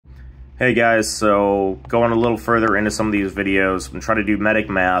Hey guys, so going a little further into some of these videos, I'm trying to do medic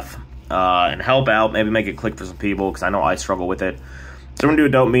math and help out, maybe make it click for some people because I know I struggle with it. So we're going to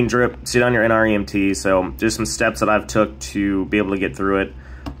do a dopamine drip, see it on your NREMT, so just some steps that I've took to be able to get through it.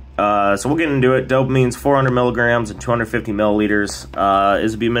 So we'll get into it. Dopamine's 400 milligrams and 250 milliliters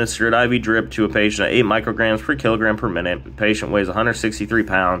is to be administered IV drip to a patient at 8 micrograms per kilogram per minute. The patient weighs 163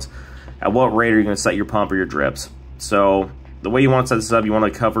 pounds. At what rate are you going to set your pump or your drips? So the way you want to set this up, you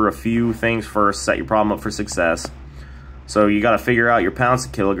want to cover a few things first, set your problem up for success. So you got to figure out your pounds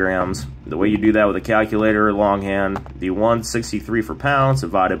to kilograms. The way you do that with a calculator or longhand, the 163 for pounds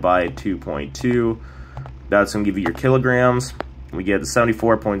divided by 2.2. That's going to give you your kilograms. We get the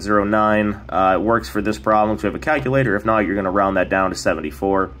 74.09. It works for this problem if you have a calculator. If not, you're going to round that down to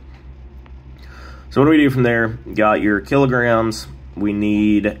 74. So what do we do from there? You got your kilograms. We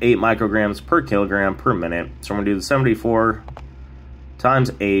need 8 micrograms per kilogram per minute. So I'm going to do the 74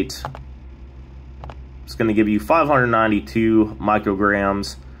 times 8. It's going to give you 592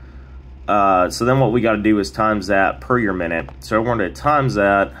 micrograms. So then what we got to do is times that per your minute. So we're going to times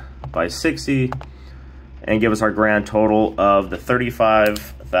that by 60 and give us our grand total of the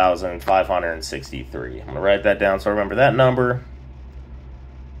 35,563. I'm going to write that down so I remember that number.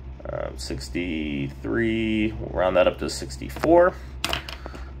 63, we'll round that up to 64.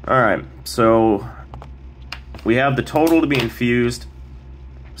 All right, so we have the total to be infused.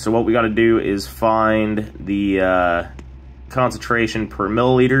 So what we got to do is find the concentration per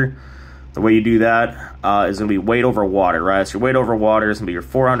milliliter. The way you do that is going to be weight over water, right? So your weight over water is going to be your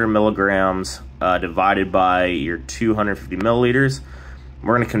 400 milligrams divided by your 250 milliliters.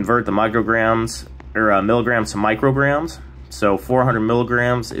 We're going to convert the micrograms or milligrams to micrograms. So 400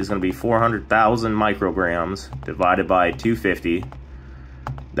 milligrams is going to be 400,000 micrograms divided by 250.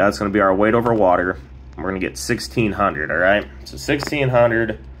 That's going to be our weight over water. We're going to get 1,600, all right? So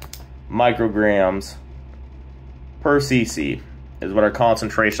 1,600 micrograms per cc is what our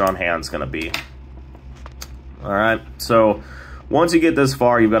concentration on hand is going to be. All right, so once you get this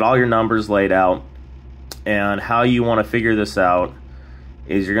far, you've got all your numbers laid out. And how you want to figure this out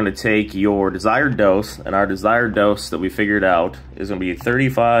is you're going to take your desired dose, and our desired dose that we figured out is going to be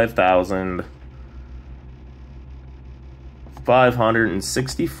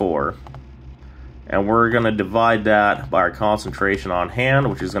 35,564, and we're going to divide that by our concentration on hand,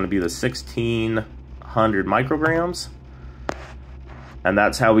 which is going to be the 1,600 micrograms, and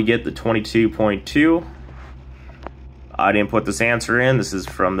that's how we get the 22.2. I didn't put this answer in. This is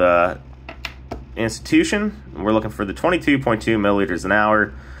from the institution. We're looking for the 22.2 milliliters an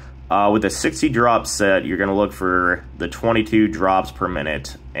hour. With a 60 drop set, you're going to look for the 22 drops per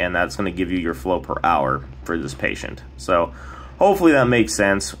minute, and that's going to give you your flow per hour for this patient. So hopefully that makes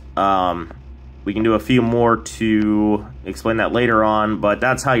sense. We can do a few more to explain that later on, but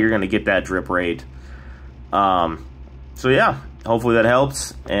that's how you're going to get that drip rate. So yeah, hopefully that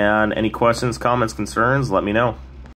helps, and any questions, comments, concerns, let me know.